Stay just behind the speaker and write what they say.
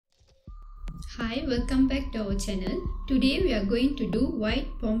Hi, welcome back to our channel. Today we are going to do white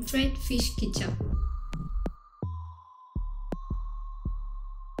pomfret fish ketchup.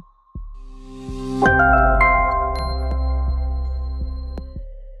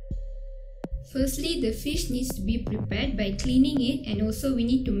 Firstly, the fish needs to be prepared by cleaning it, and also we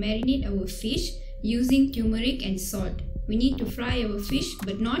need to marinate our fish using turmeric and salt. We need to fry our fish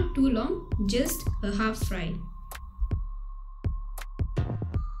but not too long, just a half fry.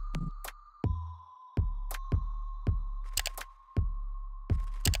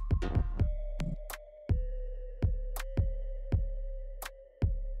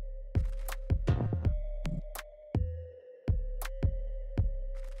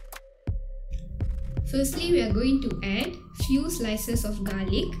 Firstly, we are going to add few slices of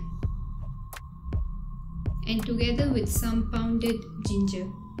garlic and together with some pounded ginger.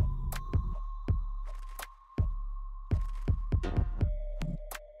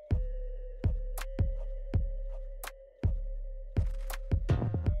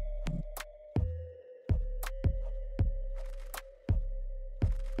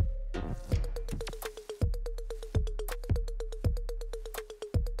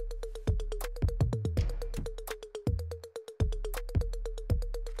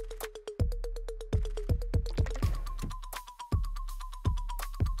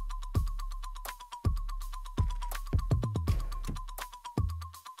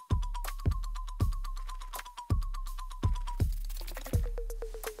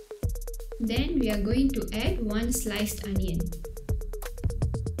 Then we are going to add one sliced onion.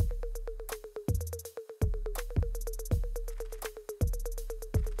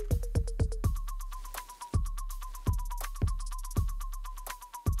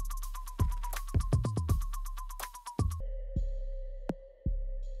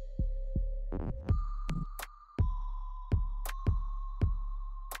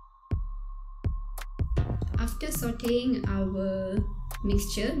 After sauteing our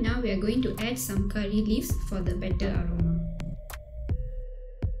mixture, now we are going to add some curry leaves for the better aroma.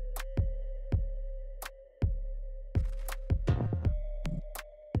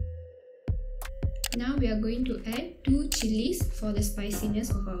 Now we are going to add 2 chilies for the spiciness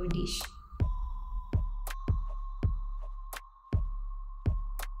of our dish.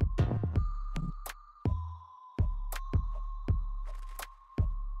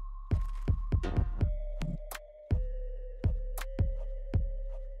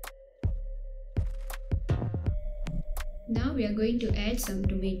 Now we are going to add some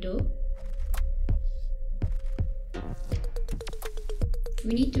tomato.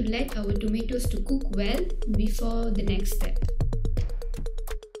 We need to let our tomatoes to cook well before the next step.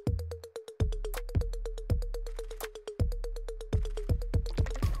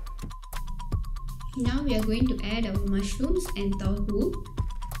 Now we are going to add our mushrooms and tofu.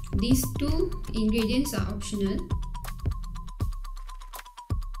 These two ingredients are optional.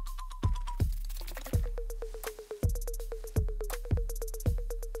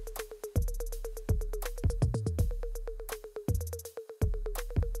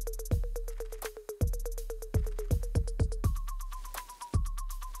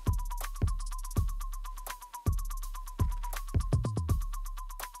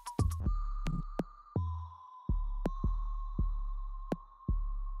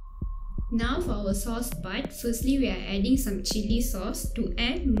 Now for our sauce part, firstly we are adding some chili sauce to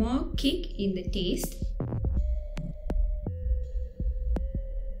add more kick in the taste.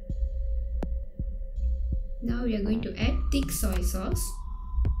 Now we are going to add thick soy sauce.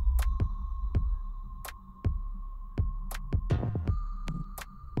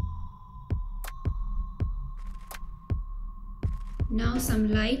 Now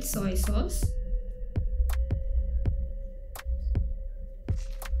some light soy sauce.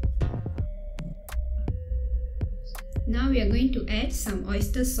 Now we are going to add some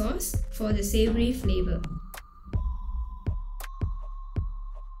oyster sauce for the savory flavor.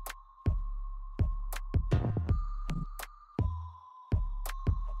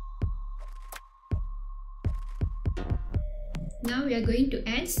 Now we are going to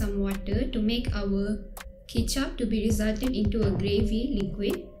add some water to make our ketchup to be resulted into a gravy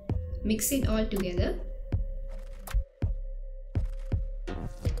liquid. Mix it all together.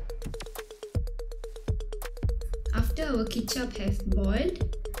 After our ketchup has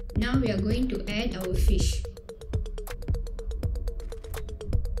boiled, now we are going to add our fish.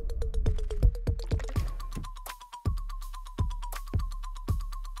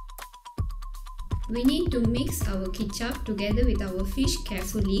 We need to mix our ketchup together with our fish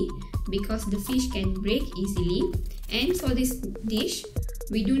carefully because the fish can break easily. And for this dish,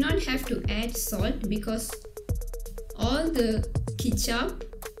 we do not have to add salt because all the ketchup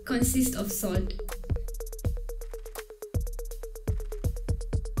consists of salt.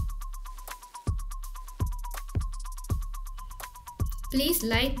 Please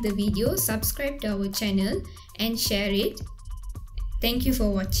like the video, subscribe to our channel and share it. Thank you for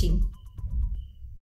watching.